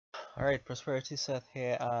Alright, prosperity set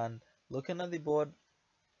here, and looking at the board,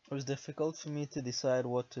 it was difficult for me to decide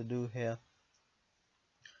what to do here.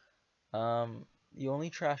 The only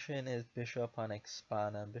trash in is bishop and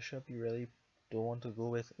expand, and bishop you really don't want to go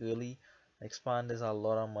with early. Expand is a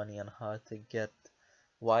lot of money and hard to get.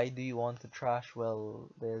 Why do you want to trash? Well,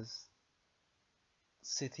 there's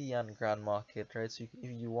city and grand market, right? So if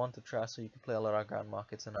you want to trash, so you can play a lot of grand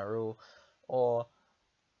markets in a row, or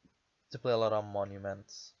to play a lot of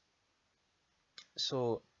monuments.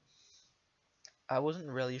 So I wasn't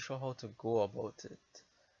really sure how to go about it.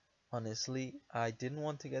 Honestly, I didn't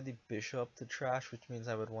want to get the bishop to trash, which means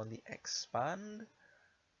I would want the expand.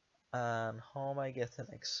 And how am I getting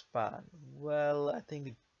expand? Well, I think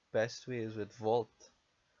the best way is with vault.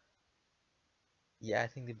 Yeah, I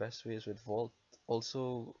think the best way is with vault.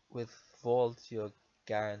 Also, with vault, you're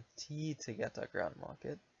guaranteed to get a grand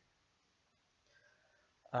market.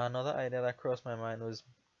 Another idea that crossed my mind was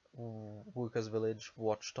Workers Village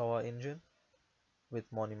Watchtower engine with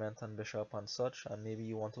monument and bishop and such, and maybe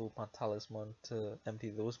you want to open talisman to empty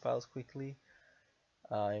those piles quickly,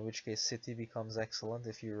 in which case city becomes excellent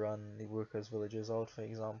if you run the workers villages out, for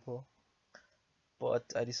example. But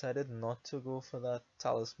I decided not to go for that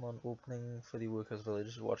talisman opening for the workers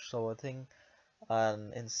village watchtower thing,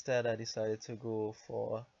 and instead I decided to go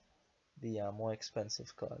for the more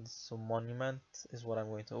expensive cards. So monument is what I'm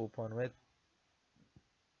going to open with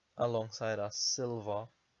alongside a silver.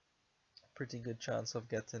 Pretty good chance of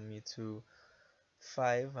getting me to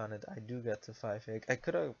 5, and I do get to 5 here. I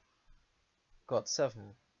could have got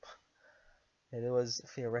 7. It was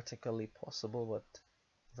theoretically possible, but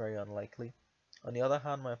very unlikely. On the other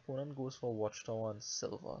hand, my opponent goes for Watchtower and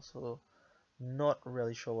Silver, so not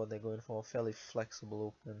really sure what they're going for. Fairly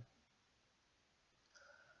flexible opening.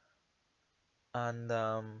 And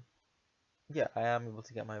yeah, I am able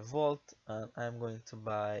to get my Vault, and I'm going to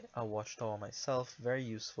buy a Watchtower myself. Very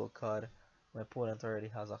useful card. My opponent already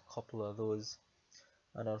has a couple of those.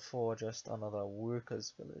 And on 4, just another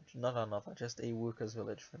Workers Village. Not another, just a Workers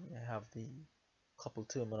Village for me. I have the couple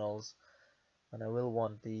terminals, and I will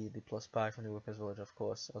want the plus buy from the Workers Village, of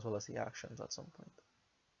course, as well as the actions at some point.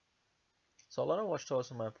 So a lot of Watchtowers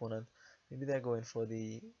from my opponent. Maybe they're going for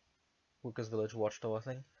the Workers Village Watchtower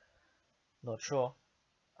thing. Not sure.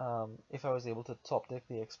 If I was able to top deck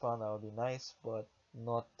the expand, that would be nice, but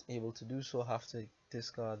not able to do so. Have to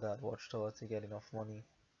discard that Watchtower to get enough money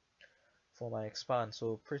for my expand.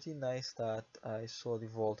 So pretty nice that I saw the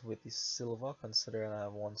vault with the silver, considering I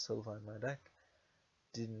have 1 silver in my deck.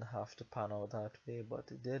 Didn't have to pan out that way, but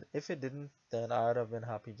it did. If it didn't, then I would have been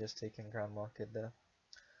happy just taking Grand Market there.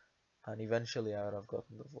 And eventually I would have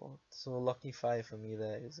gotten the vault. So lucky 5 for me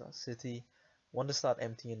there is a city. Want to start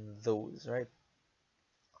emptying those, right?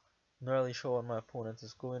 Not really sure what my opponent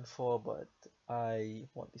is going for, but I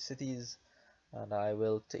want the cities and I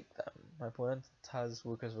will take them. My opponent has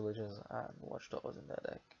workers, villages, and watchtowers in their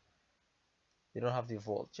deck. They don't have the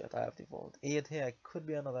vault yet. I have the vault. 8 here, I could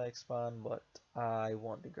be another expand, but I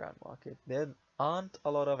want the grand market. There aren't a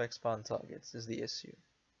lot of expand targets, is the issue.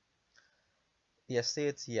 The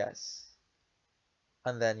estates, yes.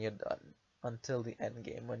 And then you're done. Until the end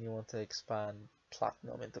game when you want to expand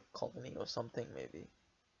platinum into colony or something maybe.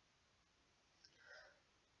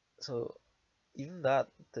 So even that,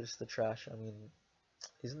 there's the trash. I mean,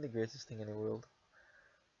 isn't the greatest thing in the world.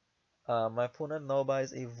 My opponent now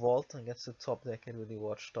buys a vault and gets to top deck it with the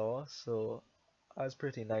watchtower, so that's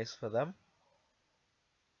pretty nice for them.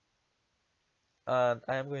 And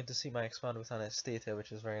I am going to see my expand with an estate here,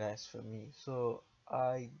 which is very nice for me. So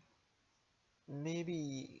I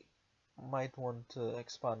maybe might want to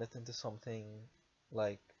expand it into something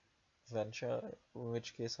like venture, in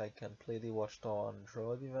which case I can play the watchtower and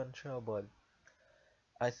draw the venture, but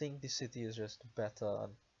I think the city is just better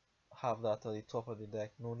and have that at the top of the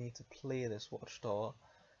deck. No need to play this watchtower.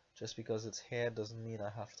 Just because it's here doesn't mean I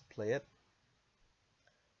have to play it.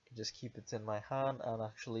 Just keep it in my hand and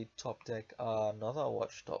actually top deck another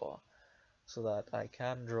watchtower so that I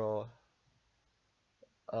can draw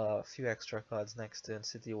a few extra cards next to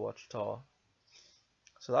City Watchtower.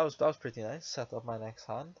 So that was pretty nice. Set up my next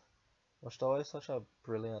hand. Watchtower is such a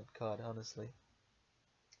brilliant card, honestly.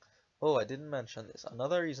 Oh, I didn't mention this.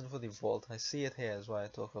 Another reason for the vault, I see it here is why I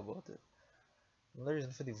talk about it. Another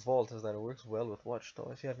reason for the vault is that it works well with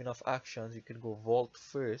Watchtower. If you have enough actions, you could go vault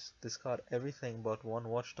first, discard everything but 1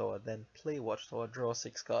 Watchtower, then play Watchtower, draw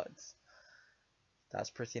 6 cards.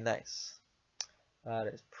 That's pretty nice. That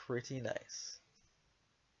is pretty nice.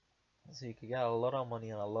 So you could get a lot of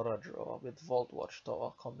money and a lot of draw with Vault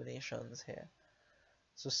Watchtower combinations here.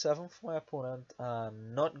 So 7 for my opponent,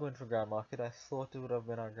 not going for Grand Market. I thought it would have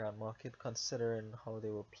been our Grand Market considering how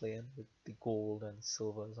they were playing with the gold and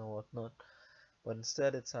silvers and whatnot. But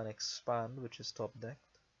instead it's an expand, which is top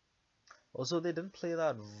decked. Also, they didn't play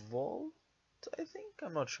that vault, I think?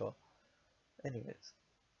 I'm not sure. Anyways,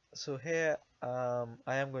 so here I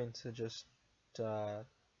am going to just uh,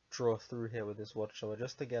 draw through here with this Watchtower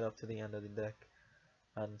just to get up to the end of the deck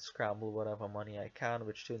and scramble whatever money I can,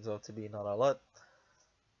 which turns out to be not a lot.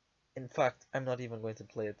 In fact, I'm not even going to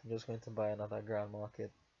play it. I'm just going to buy another Grand Market.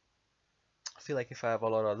 I feel like if I have a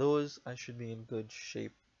lot of those, I should be in good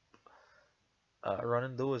shape.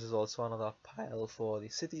 Running those is also another pile for the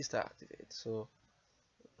cities to activate. So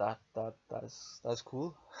that's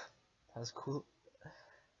cool. That's cool.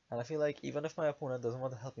 And I feel like even if my opponent doesn't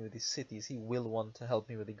want to help me with these cities, he will want to help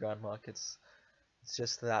me with the Grand Markets. It's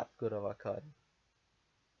just that good of a card.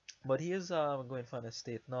 But he is going for an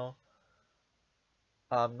estate now.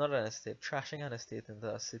 Not an estate, trashing an estate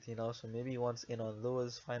into a city now, so maybe he wants in on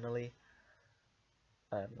those finally.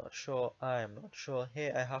 I'm not sure. I'm not sure.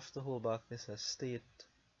 Here I have to hold back this estate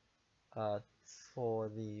uh, for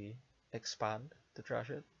the expand to trash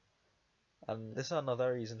it. And this is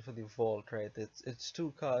another reason for the vault, right? It's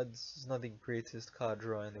two cards. It's not the greatest card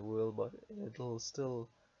draw in the world, but it'll still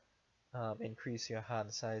increase your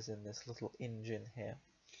hand size in this little engine here.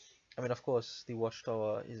 I mean, of course, the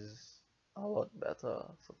Watchtower is a lot better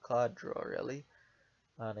for card draw, really,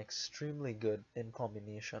 and extremely good in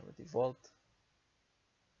combination with the vault.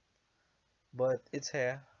 But it's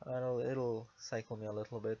here, and it'll cycle me a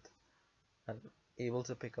little bit, and able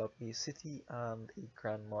to pick up a city and a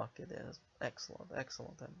grand market is excellent,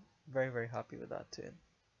 excellent. I'm very, very happy with that turn.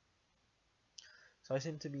 So I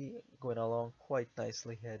seem to be going along quite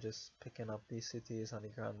nicely here, just picking up these cities and the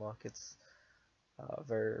grand markets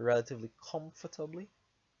very relatively comfortably.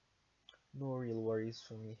 No real worries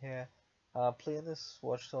for me here. Playing this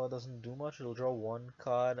Watchtower doesn't do much. It'll draw one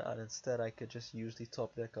card, and instead I could just use the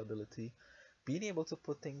top deck ability. Being able to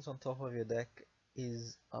put things on top of your deck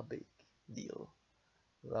is a big deal.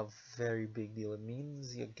 A very big deal. It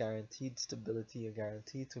means you're guaranteed stability, you're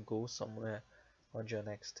guaranteed to go somewhere on your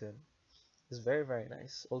next turn. It's very, very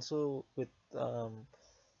nice. Also, with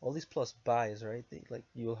all these plus buys, right? Like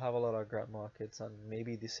you'll have a lot of grand markets, and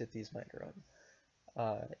maybe the cities might run.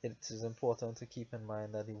 It is important to keep in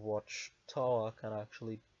mind that the Watchtower can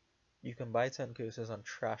actually, you can buy 10 curses and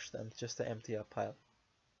trash them just to empty a pile.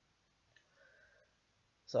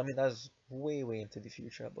 So I mean that's way, way into the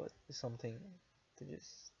future, but it's something to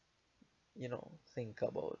just, think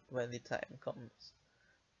about when the time comes.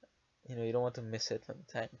 You don't want to miss it when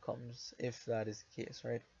the time comes, if that is the case,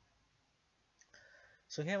 right?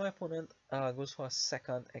 So here my opponent goes for a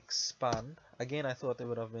second expand. Again, I thought it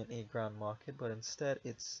would have been a grand market, but instead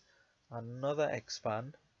it's another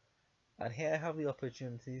expand. And here I have the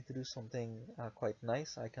opportunity to do something quite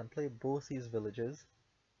nice. I can play both these villages,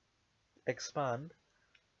 expand,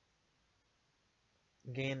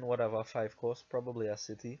 gain whatever 5 cost, probably a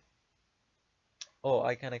city. Oh,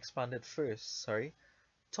 I can expand it first, sorry.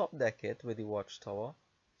 Top deck it with the Watchtower,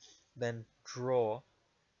 then draw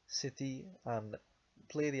city and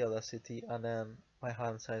play the other city, and then my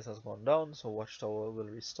hand size has gone down, so Watchtower will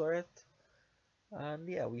restore it. And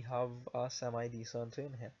yeah, we have a semi-decent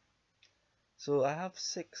turn here. So I have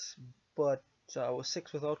 6, but I was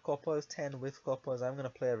 6 without coppers, 10 with coppers. I'm gonna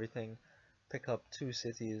play everything, pick up 2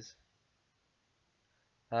 cities,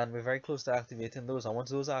 and we're very close to activating those. And once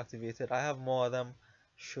those are activated, I have more of them.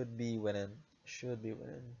 Should be winning. Should be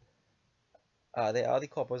winning. They are the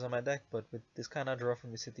coppers on my deck, but with this kind of draw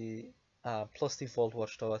from the city, plus the Vault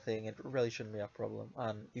Watchtower thing, it really shouldn't be a problem.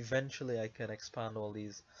 And eventually I can expand all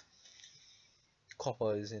these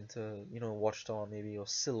coppers into, Watchtower maybe, or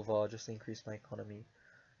silver, just to increase my economy.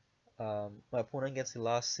 My opponent gets the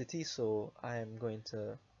last city, so I am going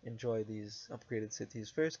to enjoy these upgraded cities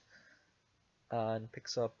first, and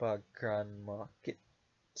picks up a Grand Market.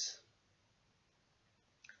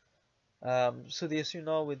 So the issue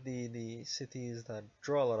now with the cities that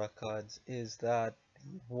draw a lot of cards is that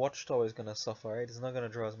Watchtower is going to suffer, right? It's not going to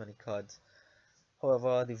draw as many cards.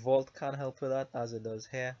 However, the Vault can help with that, as it does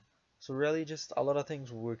here. So really just a lot of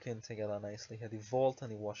things working together nicely here. The Vault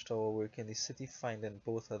and the Watchtower working, the city finding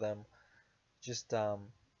both of them. Just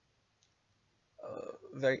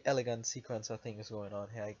very elegant sequence of things going on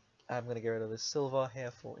here. I'm going to get rid of the silver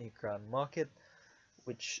here for a Grand Market,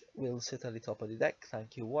 which will sit at the top of the deck.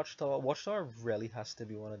 Thank you, Watchtower. Watchtower really has to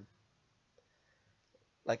be one of...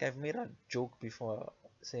 Like, I've made a joke before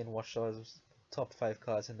saying Watchtower's top 5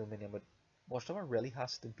 cards in Dominion, but Watchtower really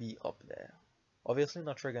has to be up there. Obviously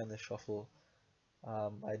not triggering the shuffle.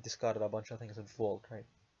 I discarded a bunch of things with Vault, right?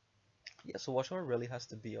 Yeah, so Watchtower really has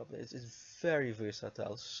to be up there. It's very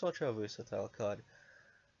versatile, such a versatile card.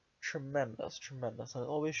 Tremendous, tremendous, and it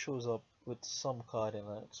always shows up with some card in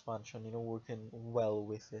an expansion, working well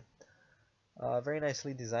with it. Very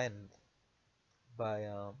nicely designed by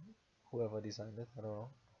whoever designed it. I don't know.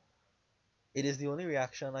 It is the only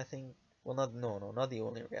reaction I think. Well, not no, no, not the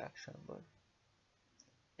only reaction, but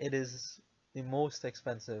it is the most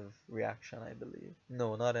expensive reaction, I believe.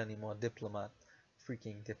 No, not anymore. Diplomat,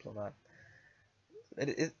 freaking diplomat.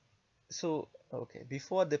 It so okay.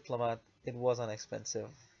 Before diplomat, it was an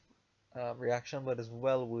expensive reaction, but it's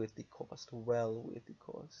well worth the cost. Well worth the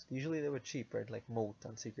cost. Usually they were cheap, right? Like Moat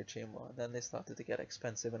and Secret Chamber. Then they started to get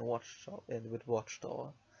expensive and with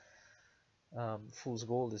Watchtower. Fool's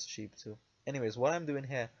Gold is cheap too. Anyways, what I'm doing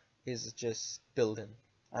here is just building.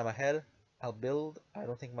 I'm ahead. I'll build. I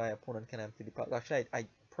don't think my opponent can empty the piles. Actually, I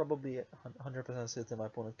probably 100% certain my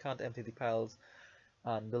opponent can't empty the piles.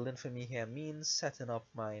 And building for me here means setting up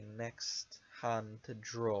my next hand to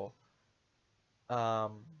draw.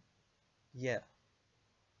 Um, yeah,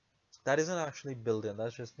 that isn't actually building.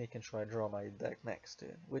 That's just making sure I draw my deck next to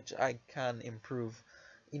it, which I can improve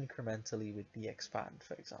incrementally with the expand,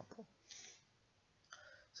 for example.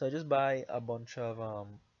 So I just buy a bunch of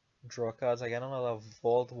draw cards. I get another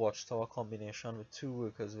Vault Watchtower combination with two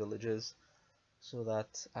Workers Villages so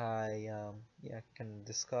that I yeah, can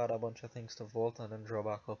discard a bunch of things to Vault and then draw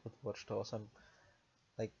back up with Watchtower. So I'm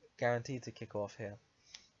like guaranteed to kick off here.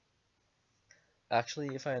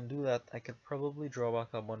 Actually, if I do that, I could probably draw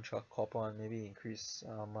back a bunch of copper and maybe increase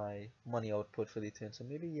my money output for the turn. So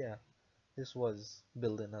maybe yeah, this was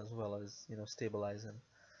building as well as stabilizing.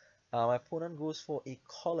 My opponent goes for a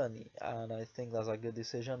colony, and I think that's a good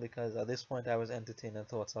decision because at this point I was entertaining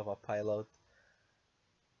thoughts of a pilot.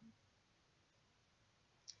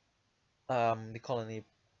 The colony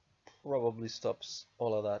probably stops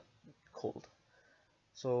all of that cold.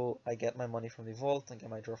 So I get my money from the vault and get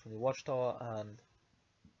my draw from the watchtower, and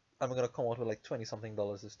I'm gonna come out with like 20 something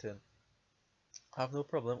dollars this turn. I have no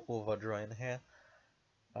problem overdrawing here.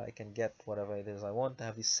 I can get whatever it is I want. I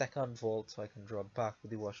have the second vault, so I can draw back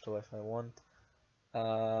with the watchtower if I want.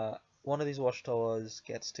 One of these watchtowers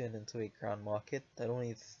gets turned into a grand market. I don't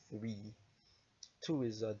need three. Two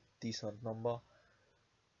is a decent number.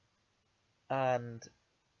 And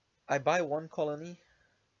I buy one colony,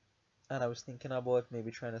 and I was thinking about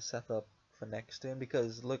maybe trying to set up for next turn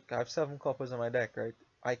because look, I have 7 coppers in my deck, right?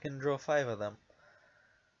 I can draw 5 of them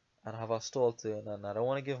and have a stall turn, and I don't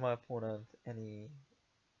want to give my opponent any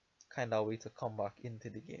kind of way to come back into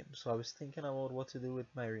the game. So I was thinking about what to do with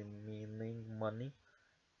my remaining money,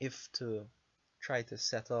 if to try to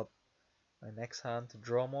set up my next hand to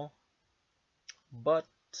draw more, but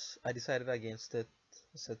I decided against it.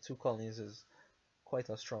 I said 2 colonies is quite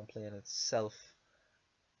a strong play in itself,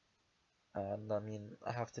 and I mean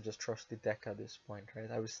I have to just trust the deck at this point, right?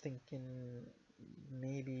 I was thinking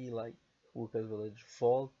maybe like Workers Village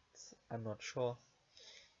Vault, I'm not sure,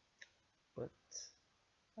 but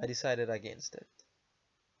I decided against it.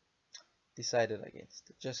 Decided against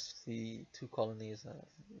it. Just the 2 colonies are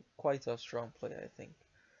quite a strong play, I think.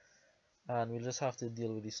 And we'll just have to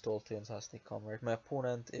deal with these stall turns as they come, right? My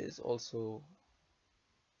opponent is also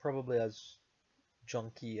probably as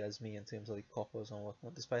junky as me in terms of the coppers and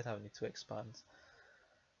whatnot, despite having the 2 expands.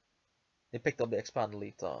 They picked up the expand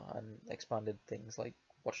later and expanded things like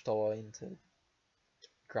Watchtower into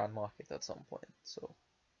Grand Market at some point, so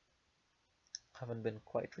haven't been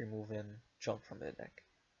quite removing junk from their deck.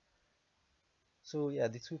 So yeah,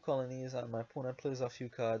 the 2 colonies, and my opponent plays a few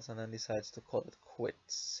cards and then decides to call it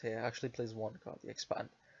quits. He actually plays 1 card, the expand,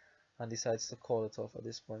 and decides to call it off at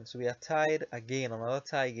this point. So we are tied again, another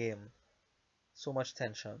tie game. So much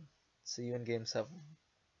tension. See you in game 7.